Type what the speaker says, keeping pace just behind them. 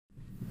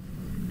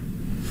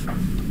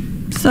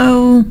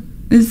So,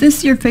 is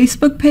this your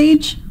Facebook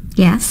page?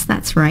 Yes,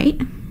 that's right.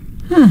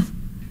 Huh.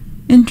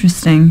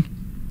 Interesting.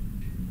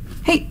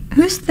 Hey,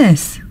 who's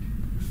this?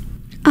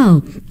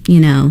 Oh,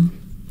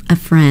 a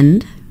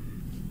friend.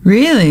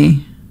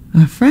 Really?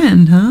 A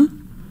friend, huh?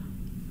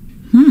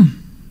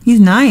 He's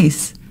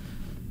nice.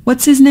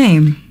 What's his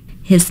name?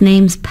 His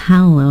name's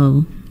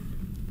Paolo.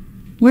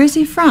 Where's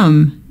he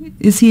from?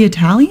 Is he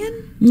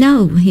Italian?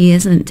 No, he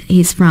isn't.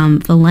 He's from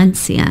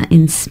Valencia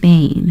in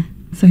Spain.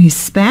 So he's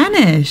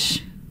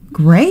Spanish.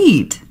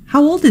 Great.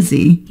 How old is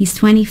he? He's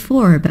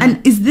 24, but...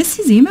 And is this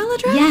his email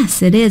address?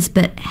 Yes, it is,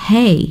 but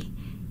hey,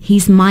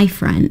 he's my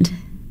friend.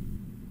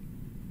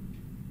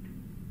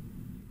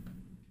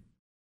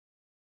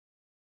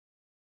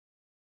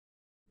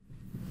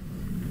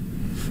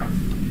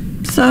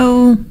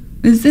 So,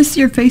 is this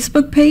your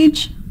Facebook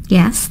page?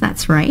 Yes,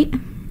 that's right.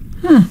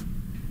 Huh.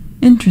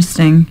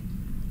 Interesting.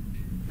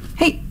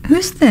 Hey,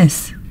 who's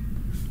this?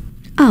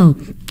 Oh,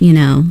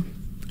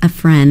 a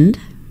friend.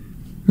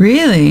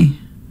 Really?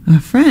 A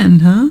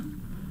friend, huh?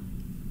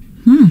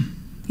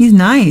 He's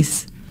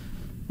nice.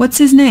 What's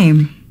his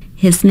name?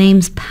 His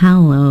name's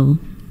Paolo.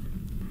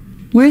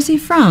 Where's he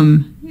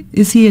from?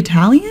 Is he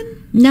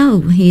Italian?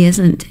 No, he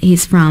isn't.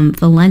 He's from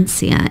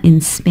Valencia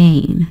in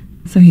Spain.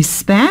 So he's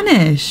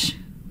Spanish.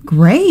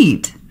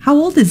 Great. How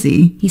old is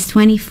he? He's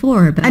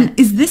 24, but... And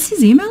is this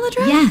his email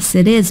address? Yes,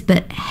 it is,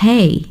 but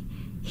hey,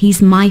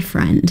 he's my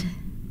friend.